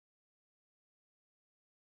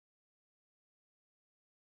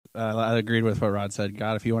I agreed with what Rod said.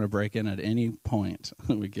 God, if you want to break in at any point,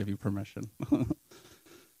 we give you permission.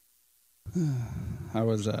 I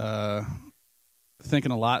was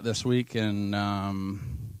thinking a lot this week and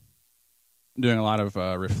doing a lot of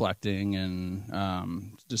reflecting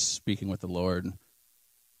and just speaking with the Lord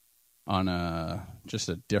on just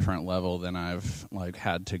a different level than I've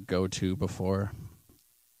had to go to before.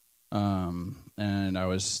 And I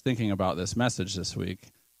was thinking about this message this week,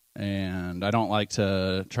 and I don't like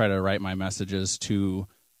to try to write my messages too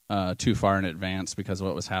far in advance, because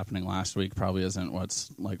what was happening last week probably isn't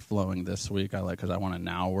what's flowing this week. Because I want a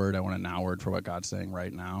now word. I want a now word for what God's saying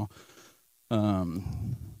right now.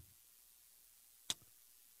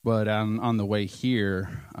 But on the way here,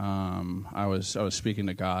 I was speaking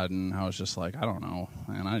to God, and I was just like, I don't know,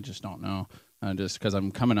 and I just don't know. Just because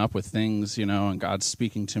I'm coming up with things, and God's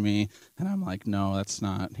speaking to me, and I'm like, no, that's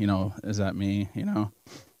not, is that me,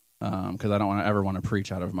 because I don't ever want to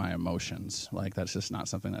preach out of my emotions. That's just not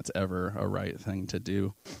something that's ever a right thing to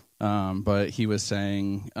do. But he was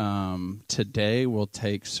saying, today will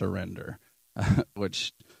take surrender,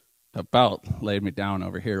 which about laid me down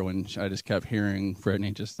over here when I just kept hearing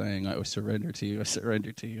Brittany just saying, I surrender to you, I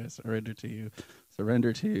surrender to you, I surrender to you,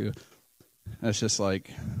 surrender to you. It's just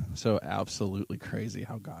so absolutely crazy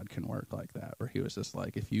how God can work like that, where he was just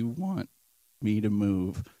like, if you want me to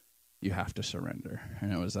move, you have to surrender.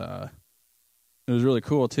 And it was really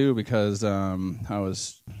cool too, because I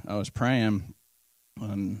was praying,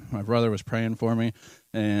 and my brother was praying for me,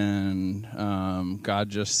 and God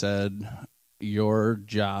just said, your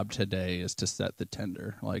job today is to set the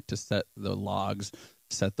tinder, to set the logs,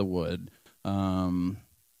 set the wood.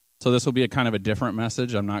 So this will be a kind of a different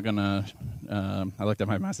message. I'm not going to, I looked at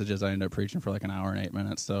my messages. I ended up preaching for an hour and 8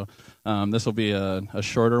 minutes. So this will be a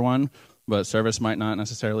shorter one, but service might not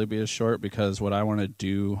necessarily be as short, because what I want to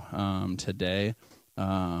do today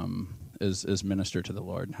is minister to the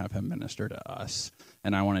Lord and have him minister to us.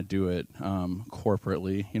 And I want to do it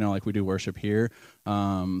corporately, like we do worship here.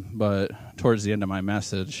 But towards the end of my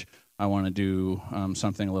message, I want to do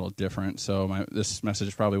something a little different. So this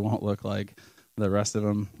message probably won't look like the rest of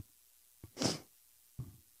them.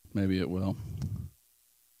 Maybe it will.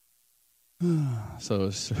 So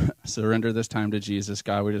surrender this time to Jesus.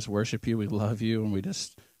 God, we just worship you. We love you. And we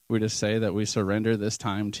just say that we surrender this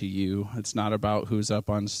time to you. It's not about who's up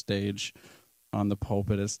on stage on the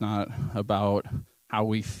pulpit. It's not about how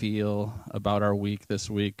we feel about our week this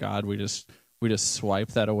week. God, we just swipe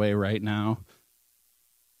that away right now.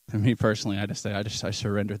 And me personally, I just say, I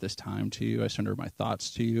surrender this time to you. I surrender my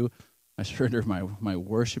thoughts to you. I surrender my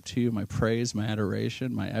worship to you, my praise, my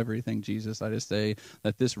adoration, my everything, Jesus. I just say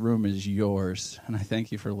that this room is yours, and I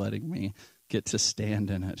thank you for letting me get to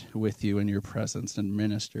stand in it with you in your presence and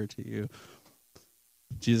minister to you.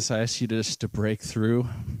 Jesus, I ask you just to break through.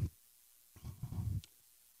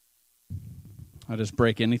 I just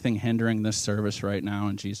break anything hindering this service right now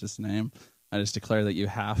in Jesus' name. I just declare that you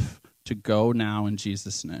have to go now in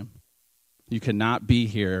Jesus' name. You cannot be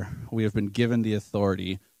here. We have been given the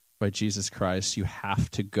authority by Jesus Christ. You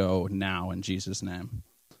have to go now in Jesus' name.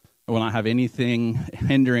 I will not have anything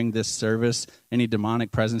hindering this service, any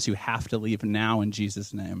demonic presence. You have to leave now in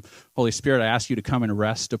Jesus' name. Holy Spirit, I ask you to come and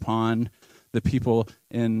rest upon the people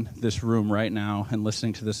in this room right now and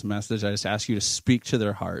listening to this message. I just ask you to speak to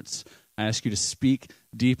their hearts. I ask you to speak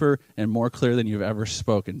deeper and more clear than you've ever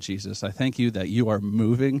spoken, Jesus. I thank you that you are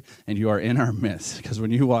moving and you are in our midst, because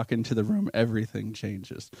when you walk into the room, everything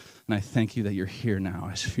changes. And I thank you that you're here now.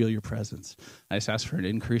 I just feel your presence. I just ask for an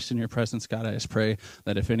increase in your presence, God. I just pray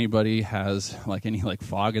that if anybody has any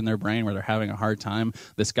fog in their brain where they're having a hard time,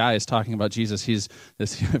 this guy is talking about Jesus. It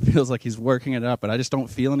feels like he's working it up, but I just don't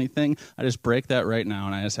feel anything. I just break that right now,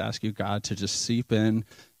 and I just ask you, God, to just seep in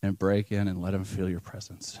and break in and let him feel your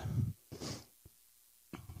presence.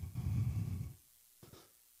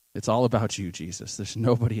 It's all about you, Jesus. There's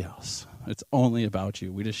nobody else. It's only about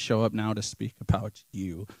you. We just show up now to speak about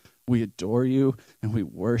you. We adore you and we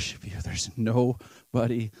worship you. There's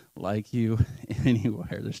nobody like you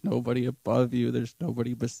anywhere. There's nobody above you. There's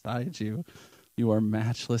nobody beside you. You are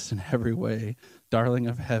matchless in every way. Darling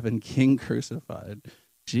of heaven, King crucified.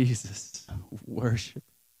 Jesus, worship.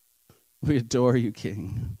 We adore you,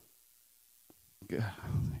 King. God.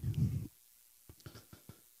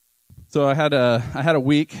 So I had a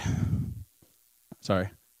week. Sorry,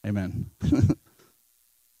 amen.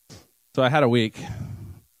 So I had a week.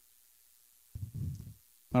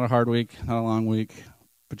 Not a hard week, not a long week,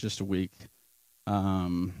 but just a week.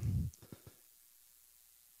 And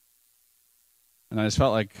I just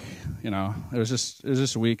felt like, it was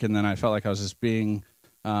just a week, and then I felt like I was just being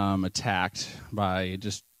attacked by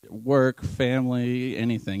just work, family,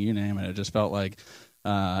 anything, you name it. It just felt like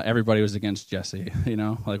everybody was against Jesse,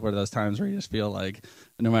 like one of those times where you just feel like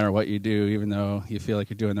no matter what you do, even though you feel like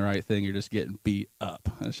you're doing the right thing, you're just getting beat up.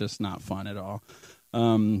 It's just not fun at all.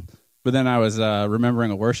 But then I was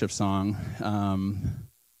remembering a worship song,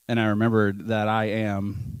 and I remembered that I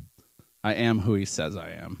am who he says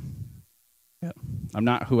I am. Yeah. I'm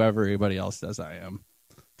not whoever everybody else says I am,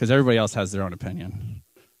 because everybody else has their own opinion.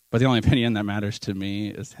 But the only opinion that matters to me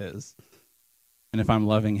is his. And if I'm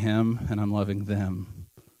loving him and I'm loving them,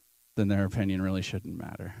 then their opinion really shouldn't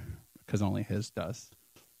matter, because only his does.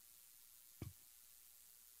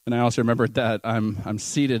 And I also remembered that I'm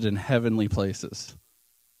seated in heavenly places,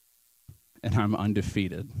 and I'm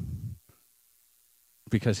undefeated,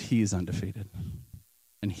 because he's undefeated,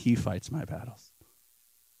 and he fights my battles.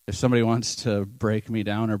 If somebody wants to break me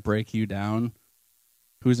down or break you down,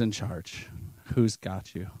 who's in charge? Who's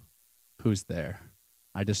got you? Who's there?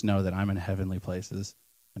 I just know that I'm in heavenly places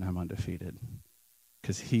and I'm undefeated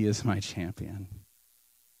because he is my champion.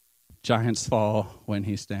 Giants fall when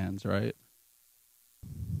he stands, right?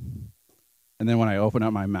 And then when I open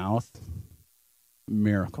up my mouth,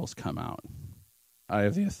 miracles come out. I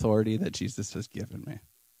have the authority that Jesus has given me.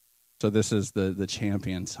 So this is the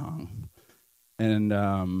champion song. And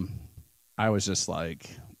I was just like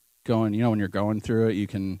going, when you're going through it, you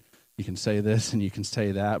can say this and you can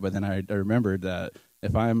say that, but then I remembered that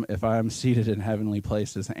if I'm seated in heavenly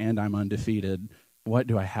places and I'm undefeated, what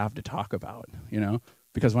do I have to talk about?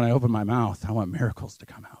 Because when I open my mouth, I want miracles to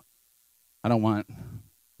come out. I don't want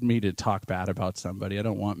me to talk bad about somebody. I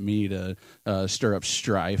don't want me to stir up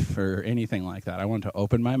strife or anything like that. I want to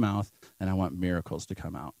open my mouth and I want miracles to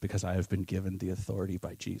come out because I have been given the authority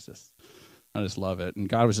by Jesus. I just love it. And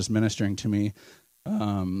God was just ministering to me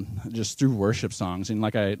just through worship songs. And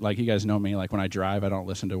like you guys know me, like when I drive, I don't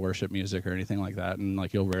listen to worship music or anything like that. And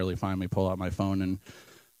like you'll rarely find me pull out my phone and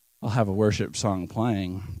I'll have a worship song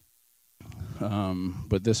playing.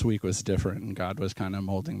 But this week was different, and God was kind of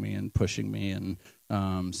molding me and pushing me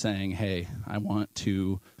and saying, hey, I want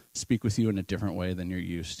to speak with you in a different way than you're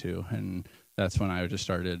used to. And that's when I just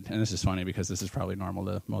started, and this is funny because this is probably normal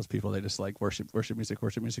to most people. They just like worship music,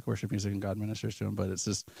 and God ministers to them. But it's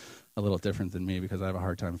just a little different than me because I have a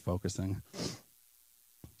hard time focusing.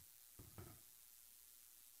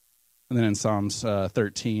 And then in Psalms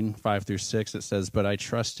 13, 5-6, it says, but I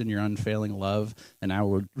trust in your unfailing love, and I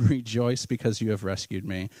will rejoice because you have rescued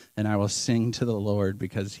me, and I will sing to the Lord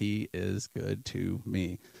because he is good to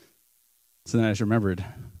me. So then I just remembered,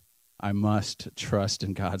 I must trust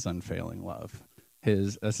in God's unfailing love.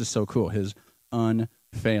 This is so cool. His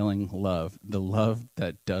unfailing love, the love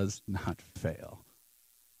that does not fail.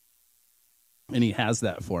 And he has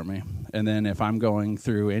that for me. And then if I'm going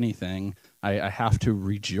through anything, I have to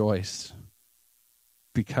rejoice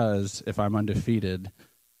because if I'm undefeated,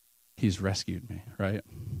 he's rescued me, right?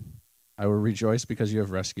 I will rejoice because you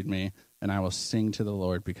have rescued me, and I will sing to the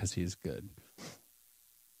Lord because he's good.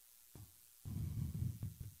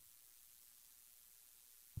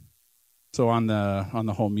 So on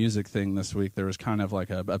the whole music thing this week, there was kind of like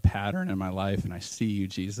a pattern in my life, and I see you,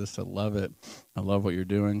 Jesus. I love it. I love what you're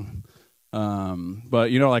doing. But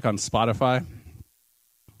like on Spotify,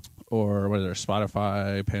 or whether it's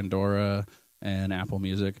Spotify, Pandora, and Apple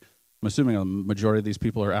Music, I'm assuming a majority of these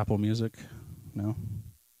people are Apple Music. No?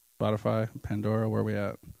 Spotify, Pandora, where are we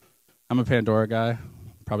at? I'm a Pandora guy,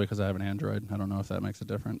 probably because I have an Android. I don't know if that makes a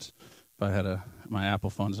difference. If I had my Apple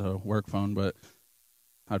phone's a work phone, but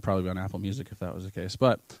I'd probably be on Apple Music if that was the case.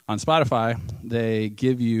 But on Spotify, they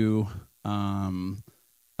give you,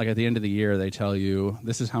 like at the end of the year, they tell you,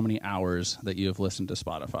 this is how many hours that you have listened to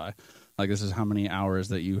Spotify. Like this is how many hours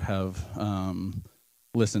that you have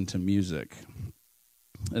listened to music.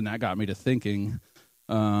 And that got me to thinking,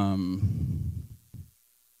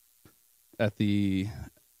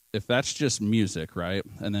 if that's just music, right?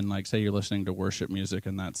 And then like say you're listening to worship music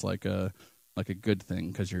and that's like a good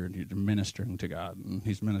thing because you're ministering to God and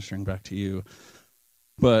he's ministering back to you.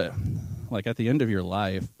 But like at the end of your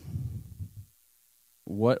life,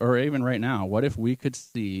 or even right now, what if we could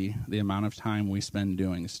see the amount of time we spend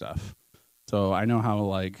doing stuff? So I know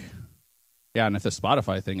how and if the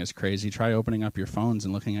Spotify thing is crazy, try opening up your phones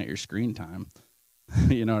and looking at your screen time.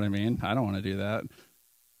 You know what I mean? I don't want to do that.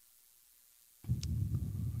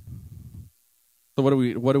 So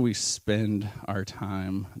what do we spend our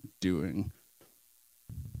time doing?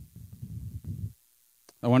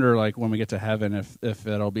 I wonder, when we get to heaven, if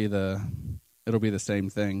it'll be the same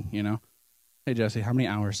thing, Hey Jesse, how many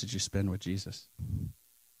hours did you spend with Jesus?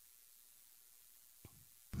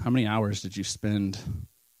 How many hours did you spend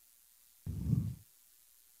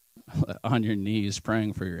on your knees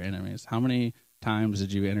praying for your enemies? How many times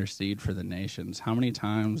did you intercede for the nations? How many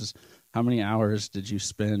hours did you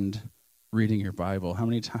spend reading your Bible? How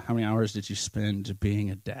many hours did you spend being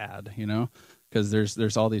a dad, you know? Because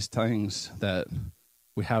there's all these things that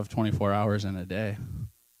we have 24 hours in a day,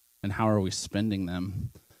 and how are we spending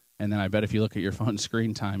them? And then I bet if you look at your phone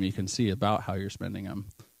screen time, you can see about how you're spending them.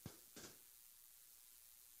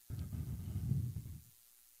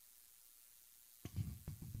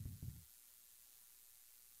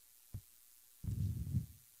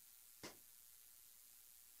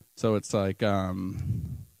 So it's like, along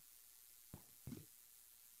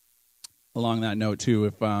that note too,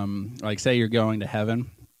 if like say you're going to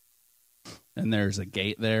heaven and there's a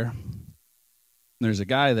gate there, there's a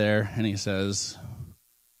guy there and he says,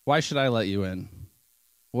 "Why should I let you in?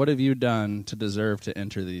 What have you done to deserve to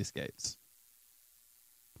enter these gates?"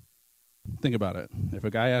 Think about it. If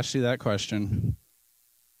a guy asks you that question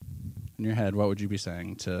in your head, what would you be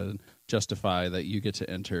saying to justify that you get to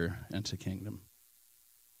enter into kingdom?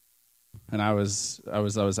 And I was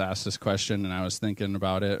asked this question, and I was thinking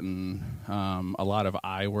about it, and a lot of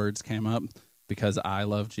I words came up, because I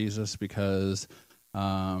love Jesus, because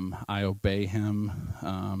I obey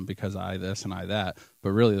him, because I this and I that.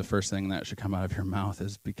 But really the first thing that should come out of your mouth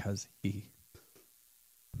is because he.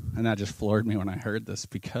 And that just floored me when I heard this,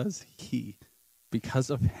 because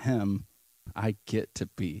of him, I get to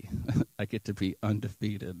be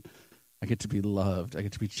undefeated. I get to be loved. I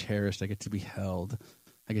get to be cherished. I get to be held.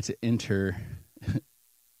 I get to enter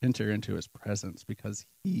into his presence because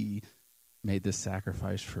he made this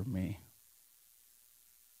sacrifice for me.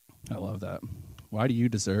 I love that. Why do you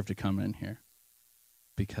deserve to come in here?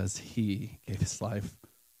 Because he gave his life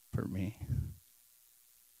for me.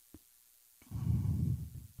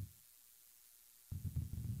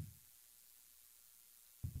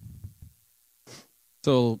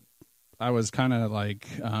 So I was kind of like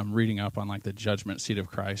reading up on like the judgment seat of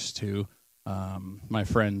Christ too. My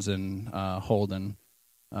friends in Holden,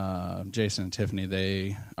 Jason and Tiffany,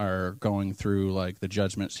 they are going through like the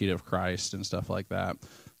judgment seat of Christ and stuff like that.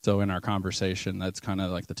 So in our conversation, that's kind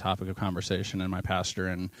of like the topic of conversation. And my pastor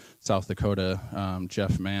in South Dakota,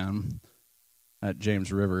 Jeff Mann at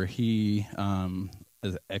James River, he is an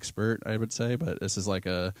expert, I would say, but this is like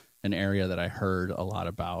an area that I heard a lot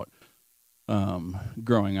about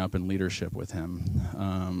growing up in leadership with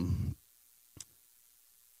him.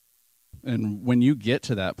 And when you get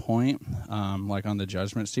to that point, like on the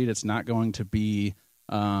judgment seat, it's not going to be,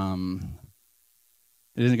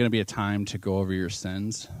 it isn't going to be a time to go over your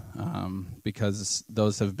sins, because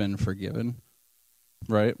those have been forgiven,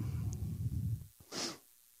 right?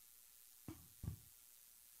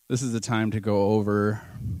 This is the time to go over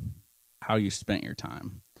how you spent your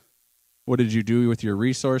time. What did you do with your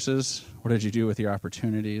resources? What did you do with your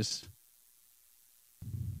opportunities?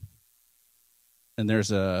 And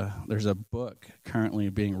there's a book currently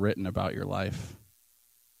being written about your life.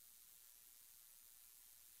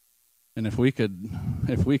 And if we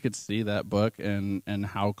could see that book and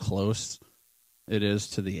how close it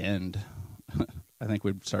is to the end, I think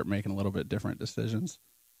we'd start making a little bit different decisions.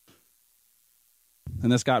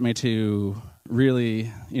 And this got me to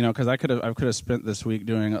really, because I could have spent this week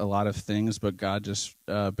doing a lot of things, but God just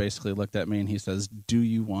basically looked at me and he says, "Do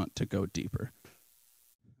you want to go deeper?"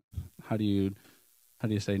 How do you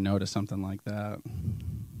say no to something like that?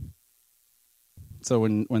 So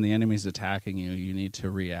when the enemy's attacking you, you need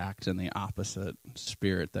to react in the opposite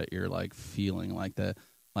spirit that you're like feeling, like that,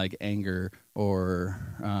 like anger or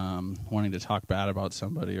wanting to talk bad about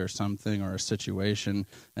somebody or something or a situation.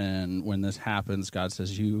 And when this happens, God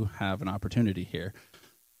says, you have an opportunity here.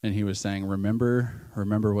 And he was saying, remember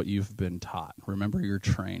what you've been taught. Remember your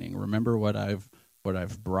training. Remember what I've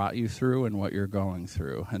brought you through and what you're going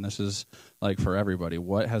through. And this is like for everybody.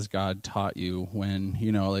 What has God taught you when,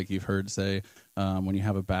 like you've heard say, when you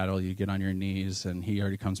have a battle, you get on your knees and he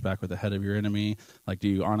already comes back with the head of your enemy. Like, do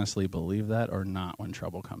you honestly believe that or not when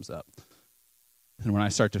trouble comes up? And when I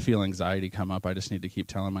start to feel anxiety come up, I just need to keep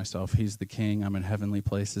telling myself, he's the king. I'm in heavenly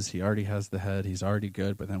places. He already has the head. He's already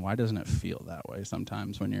good. But then why doesn't it feel that way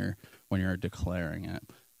sometimes when you're declaring it?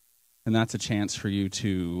 And that's a chance for you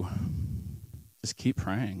to just keep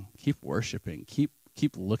praying, keep worshiping, keep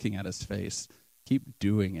looking at his face, keep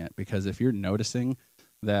doing it. Because if you're noticing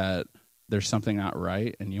that there's something not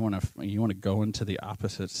right and you want to go into the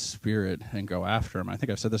opposite spirit and go after him. I think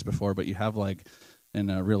I've said this before, but you have like in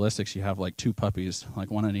Realistics, you have like two puppies, like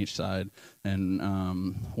one on each side, and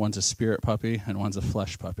one's a spirit puppy and one's a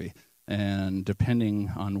flesh puppy. And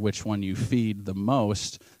depending on which one you feed the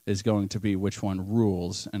most is going to be which one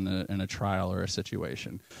rules in a trial or a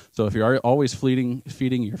situation. So if you're always feeding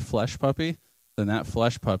your flesh puppy, then that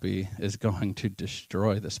flesh puppy is going to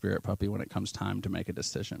destroy the spirit puppy when it comes time to make a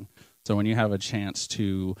decision. So when you have a chance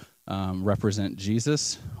to represent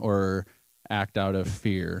Jesus or act out of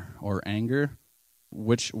fear or anger,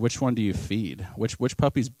 which one do you feed? Which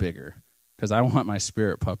puppy's bigger? Because I want my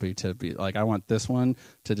spirit puppy to be like, I want this one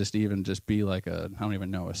to just be like I don't even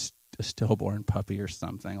know, a stillborn puppy or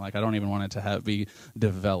something. Like, I don't even want it to be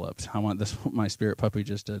developed. I want my spirit puppy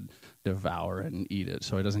just to devour it and eat it,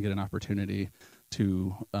 so it doesn't get an opportunity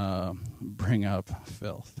to bring up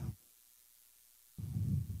filth.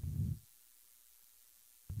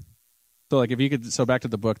 So, like, back to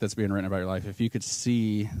the book that's being written about your life, if you could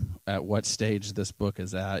see at what stage this book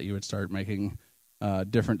is at, you would start making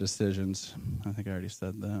different decisions. I think I already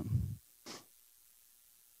said that.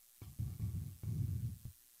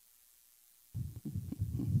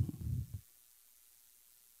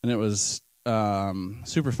 And it was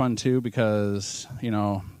super fun too, because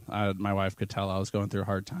my wife could tell I was going through a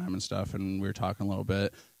hard time and stuff, and we were talking a little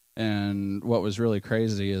bit. And what was really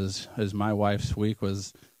crazy is my wife's week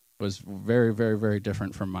was very, very, very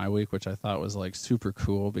different from my week, which I thought was like super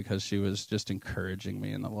cool, because she was just encouraging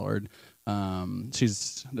me in the Lord. I'll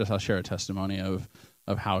share a testimony of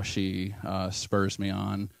how she spurs me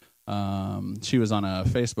on. She was on a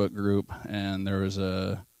Facebook group, and there was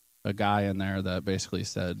a guy in there that basically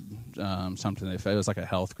said something. It was like a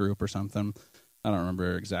health group or something. I don't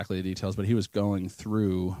remember exactly the details, but he was going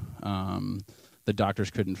through. The doctors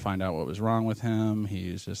couldn't find out what was wrong with him.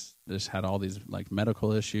 He just had all these like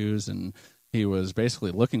medical issues, and he was basically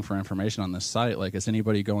looking for information on this site. Like, is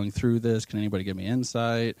anybody going through this? Can anybody give me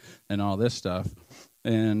insight and all this stuff?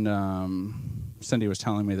 And Cindy was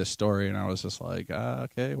telling me this story, and I was just like,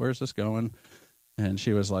 okay, where's this going? And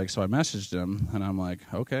she was like, so I messaged him, and I'm like,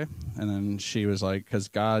 okay. And then she was like, because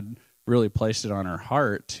God really placed it on her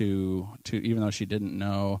heart to even though she didn't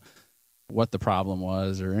know what the problem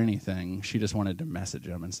was or anything, she just wanted to message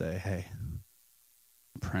him and say, hey,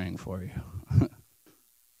 I'm praying for you.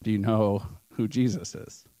 Do you know who Jesus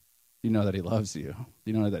is? Do you know that he loves you?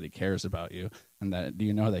 Do you know that he cares about you? And do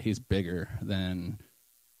you know that he's bigger than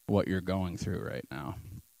what you're going through right now?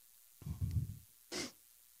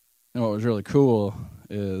 And what was really cool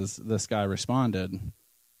is this guy responded,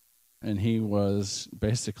 and he was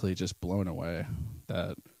basically just blown away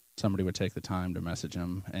that somebody would take the time to message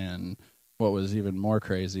him. And what was even more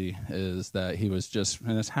crazy is that he was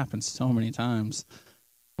and this happens so many times,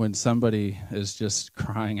 when somebody is just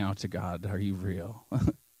crying out to God, are you real?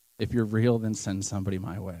 If you're real, then send somebody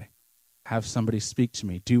my way. Have somebody speak to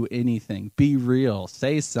me. Do anything. Be real.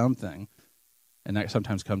 Say something. And that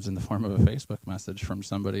sometimes comes in the form of a Facebook message from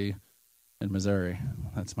somebody in Missouri.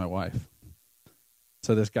 That's my wife.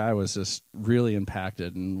 So this guy was just really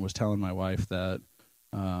impacted and was telling my wife that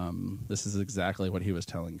this is exactly what he was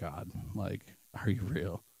telling God. Like, are you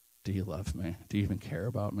real? Do you love me? Do you even care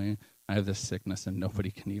about me? I have this sickness and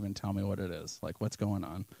nobody can even tell me what it is. Like, what's going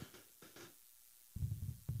on?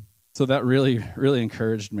 So that really, really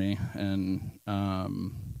encouraged me, and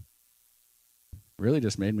really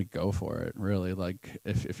just made me go for it. Really, like,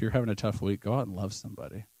 if you're having a tough week, go out and love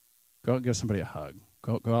somebody. Go out and give somebody a hug.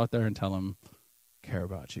 Go out there and tell them, I care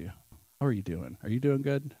about you. How are you doing? Are you doing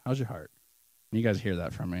good? How's your heart? And you guys hear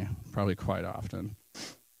that from me probably quite often.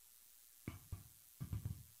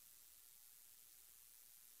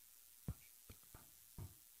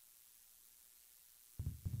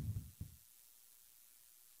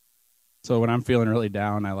 So when I'm feeling really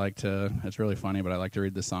down, it's really funny, but I like to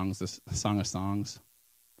read the Song of Songs.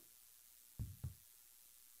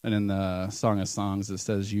 And in the Song of Songs, it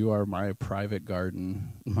says, you are my private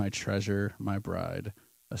garden, my treasure, my bride,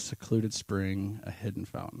 a secluded spring, a hidden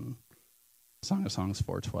fountain. Song of Songs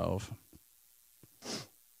 4:12.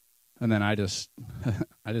 And then I just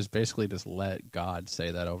basically just let God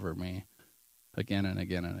say that over me again and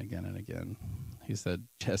again and again and again. He said,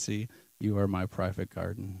 Jesse, you are my private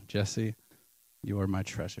garden. Jesse, you are my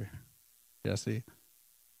treasure. Jesse,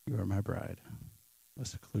 you are my bride. A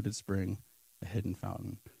secluded spring, a hidden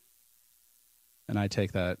fountain. And I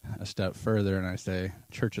take that a step further and I say,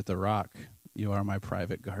 Church at the Rock, you are my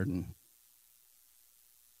private garden.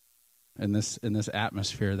 In this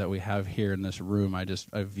atmosphere that we have here in this room, I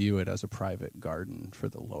view it as a private garden for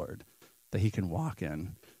the Lord that he can walk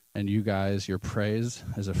in. And you guys, your praise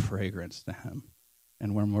is a fragrance to him.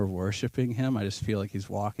 And when we're worshiping him, I just feel like he's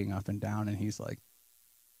walking up and down, and he's like,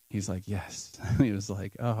 yes. He was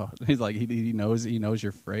like, oh, he's like, he knows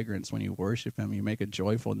your fragrance. When you worship him, you make a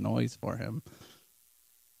joyful noise for him.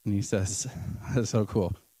 And he says, that's so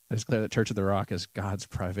cool. I declare that Church of the Rock is God's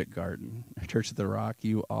private garden. Church of the Rock,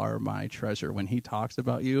 you are my treasure. When he talks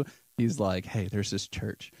about you, he's like, hey, there's this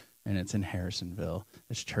church, and it's in Harrisonville.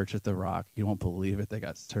 It's Church of the Rock. You won't believe it. They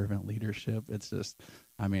got servant leadership. It's just,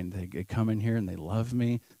 I mean, they come in here and they love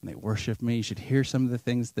me and they worship me. You should hear some of the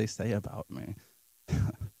things they say about me.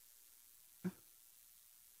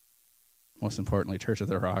 Most importantly, Church of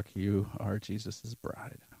the Rock, you are Jesus'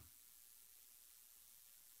 bride.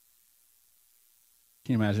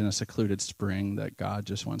 Can you imagine a secluded spring that God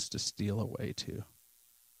just wants to steal away to?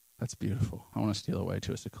 That's beautiful. I want to steal away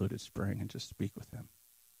to a secluded spring and just speak with him.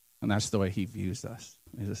 And that's the way he views us.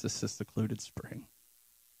 This is a secluded spring.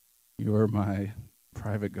 You are my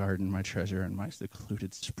private garden, my treasure, and my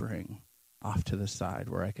secluded spring off to the side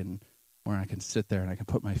where I can sit there and I can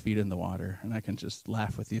put my feet in the water and I can just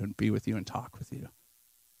laugh with you and be with you and talk with you.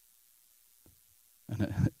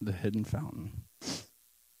 And the hidden fountain.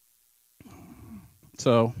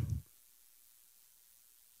 So,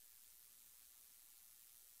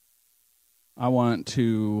 I want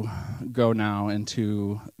to go now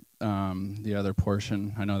into the other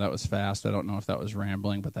portion. I know that was fast. I don't know if that was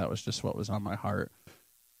rambling, but that was just what was on my heart.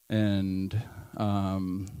 And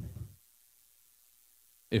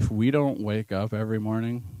if we don't wake up every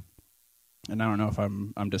morning, and I don't know if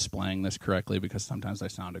I'm displaying this correctly because sometimes I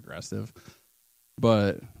sound aggressive,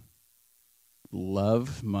 but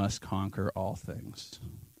love must conquer all things.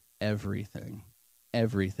 Everything.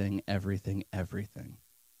 Everything, everything, everything.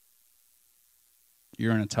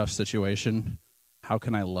 You're in a tough situation. How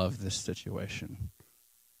can I love this situation?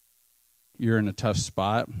 You're in a tough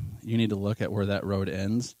spot. You need to look at where that road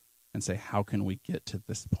ends and say, how can we get to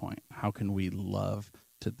this point? How can we love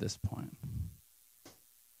to this point?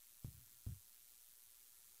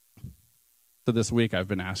 So this week I've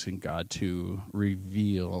been asking God to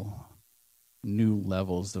reveal new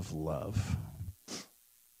levels of love.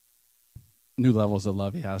 New levels of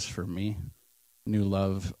love he has for me. New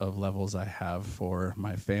levels I have for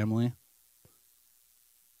my family.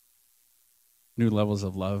 New levels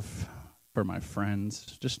of love for my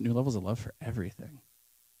friends. Just new levels of love for everything.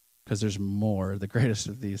 Because there's more. The greatest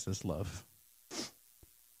of these is love.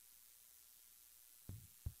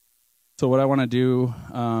 So what I want to do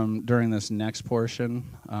during this next portion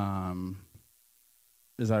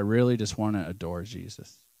is I really just want to adore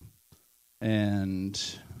Jesus. And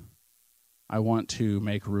I want to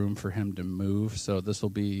make room for him to move. So this will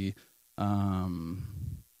be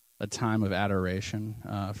a time of adoration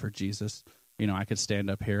for Jesus. You know, I could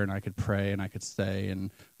stand up here and I could pray and I could say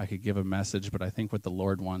and I could give a message, but I think what the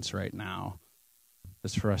Lord wants right now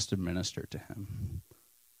is for us to minister to him.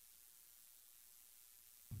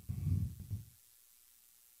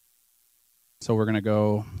 So we're going to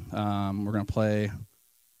go, we're going to play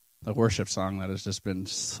a worship song that has just been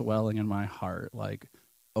swelling in my heart, like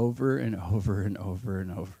over and over and over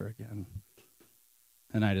and over again.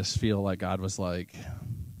 And I just feel like God was like,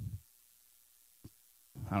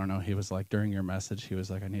 I don't know, he was like, during your message, he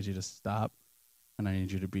was like, I need you to stop, and I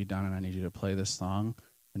need you to be done, and I need you to play this song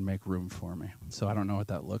and make room for me. So I don't know what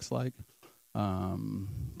that looks like.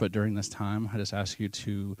 But during this time, I just ask you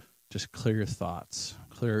to just clear your thoughts,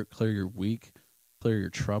 clear your week, clear your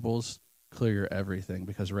troubles, clear your everything.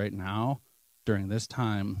 Because right now, during this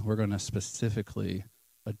time, we're going to specifically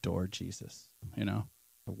adore Jesus. You know,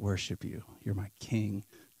 I worship you. You're my king,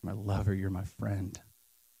 you're my lover, you're my friend.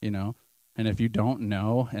 You know, and if you don't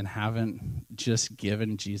know and haven't just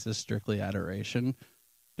given Jesus strictly adoration,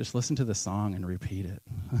 just listen to the song and repeat it.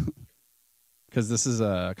 Because this is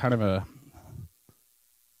a kind of a,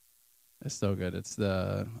 it's so good. It's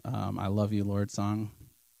the I Love You, Lord song.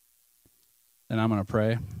 And I'm going to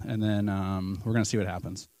pray, and then we're going to see what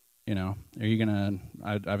happens. You know, are you going to,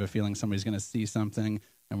 I have a feeling somebody's going to see something,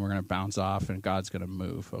 and we're going to bounce off, and God's going to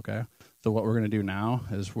move, okay? So what we're going to do now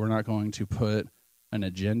is we're not going to put an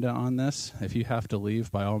agenda on this. If you have to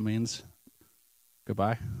leave, by all means,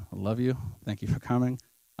 goodbye. I love you. Thank you for coming.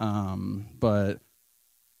 But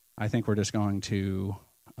I think we're just going to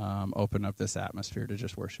open up this atmosphere to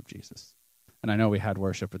just worship Jesus. And I know we had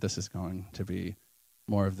worship, but this is going to be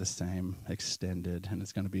more of the same, extended, and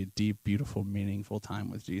it's going to be a deep, beautiful, meaningful time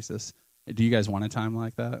with Jesus. Do you guys want a time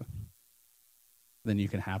like that? Then you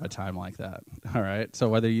can have a time like that. All right. So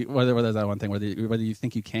whether that's that one thing, whether you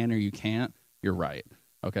think you can or you can't, you're right.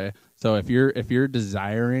 Okay. So if you're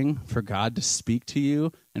desiring for God to speak to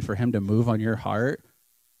you and for him to move on your heart,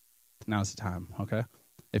 now's the time. Okay.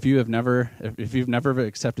 If you've never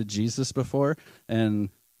accepted Jesus before, and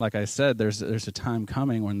like I said, there's a time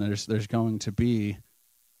coming when there's going to be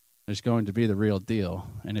the real deal.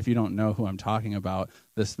 And if you don't know who I'm talking about,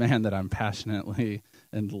 this man that I'm passionately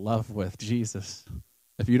in love with Jesus.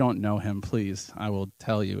 If you don't know him, please, I will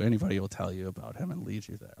tell you, anybody will tell you about him and lead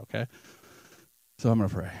you there, okay? So I'm going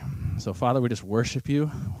to pray. So, Father, we just worship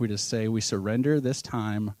you. We just say we surrender this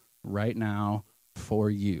time right now for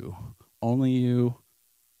you. Only you.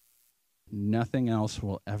 Nothing else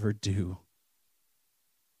will ever do.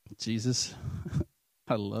 Jesus,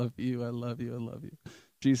 I love you. I love you. I love you.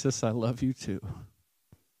 Jesus, I love you too.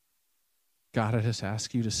 God, I just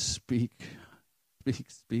ask you to speak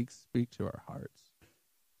to our hearts.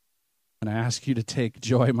 And I ask you to take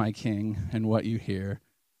joy, my King, in what you hear.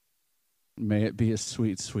 May it be a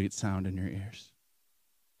sweet, sweet sound in your ears.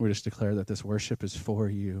 We just declare that this worship is for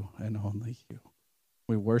you and only you.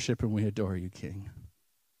 We worship and we adore you, King.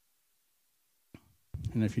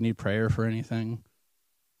 And if you need prayer for anything,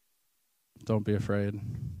 don't be afraid.